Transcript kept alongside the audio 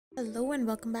Hello and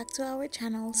welcome back to our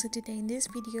channel. So today in this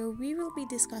video we will be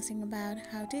discussing about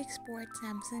how to export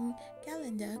Samsung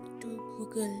calendar to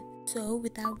Google. So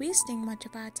without wasting much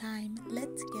of our time,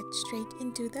 let's get straight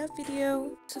into the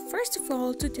video. So first of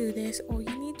all, to do this, all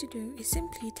you need to do is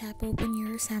simply tap open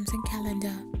your Samsung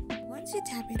calendar. Once you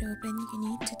tap it open, you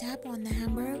need to tap on the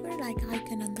hamburger like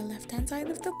icon on the left hand side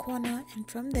of the corner, and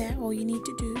from there all you need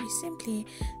to do is simply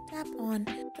tap on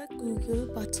the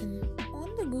Google button.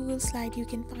 On the Google slide you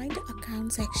can find the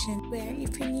account section, where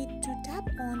if you need to tap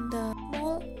on the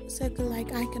small circle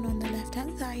like icon on the left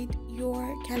hand side,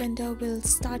 your calendar will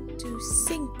start to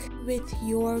sync with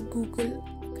your Google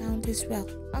account as well.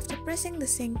 After pressing the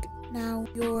sync, now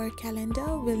your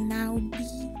calendar will now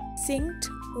be synced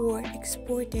or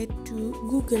exported to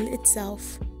Google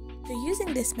itself. So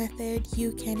using this method,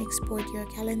 you can export your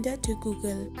calendar to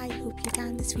Google. I hope you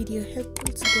found this video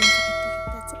helpful, so don't forget to hit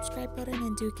that subscribe button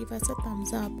and do give us a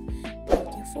thumbs up.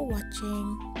 Thank you for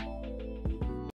watching.